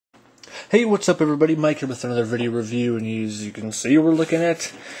Hey, what's up everybody? Mike here with another video review, and as you can see, we're looking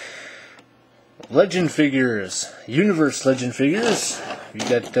at Legend figures, Universe Legend figures. You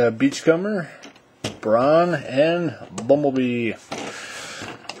got Beachcomber, Brawn, and Bumblebee.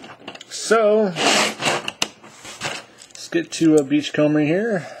 So, let's get to Beachcomber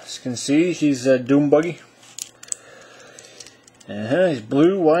here. As you can see, he's a Doom Buggy. He's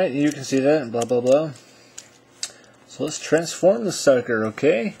blue, white, you can see that, blah blah blah. So let's transform the sucker,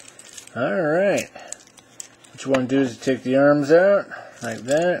 okay? Alright. What you want to do is you take the arms out, like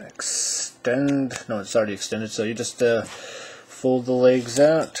that, extend, no, it's already extended, so you just fold the legs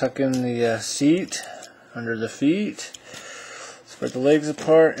out, tuck in the seat, under the feet, spread the legs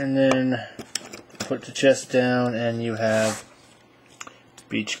apart, and then put the chest down, and you have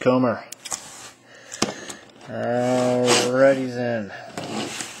Beachcomber. Alrighty then.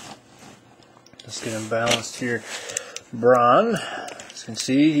 Let's get him balanced here. Brawn. As you can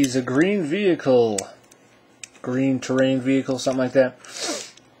see, he's a green vehicle. Green terrain vehicle, something like that.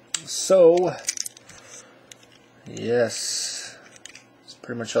 So, yes. That's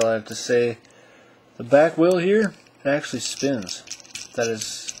pretty much all I have to say. The back wheel here, it actually spins. That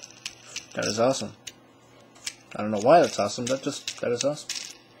is awesome. I don't know why that's awesome, that is awesome.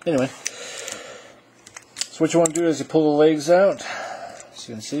 Anyway. So what you want to do is you pull the legs out. As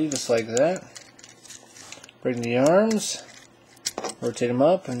you can see, just like that. Bring the arms. Rotate them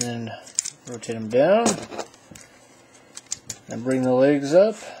up and then rotate them down. And bring the legs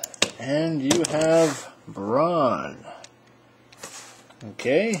up. And you have Brawn.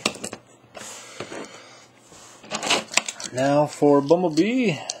 Okay. Now for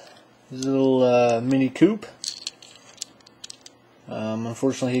Bumblebee. His little mini coupe.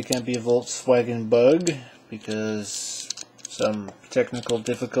 Unfortunately, he can't be a Volkswagen Bug because some technical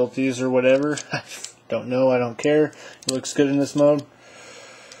difficulties or whatever. Don't know, I don't care. It looks good in this mode.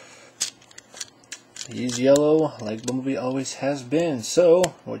 He's yellow, like Bumblebee always has been. So,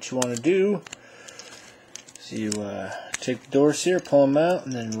 what you want to do is you take the doors here, pull them out,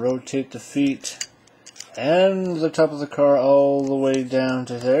 and then rotate the feet and the top of the car all the way down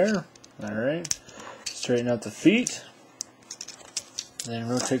to there. Alright. Straighten out the feet. Then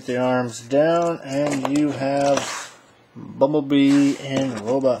rotate the arms down, and you have Bumblebee in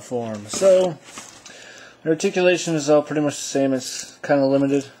robot form. So, the articulation is all pretty much the same. It's kind of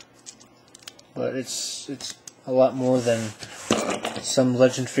limited, but it's a lot more than some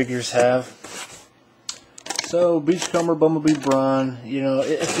Legend figures have. So, Beachcomber, Bumblebee, Brawn. You know,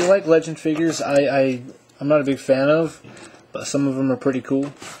 if you like Legend figures, I'm not a big fan of, but some of them are pretty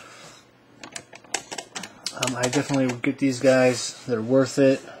cool. I definitely would get these guys. They're worth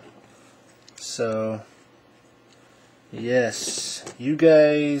it. So, yes, you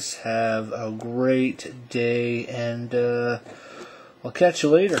guys have a great day, and I'll catch you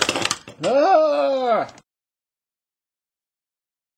later. Ah!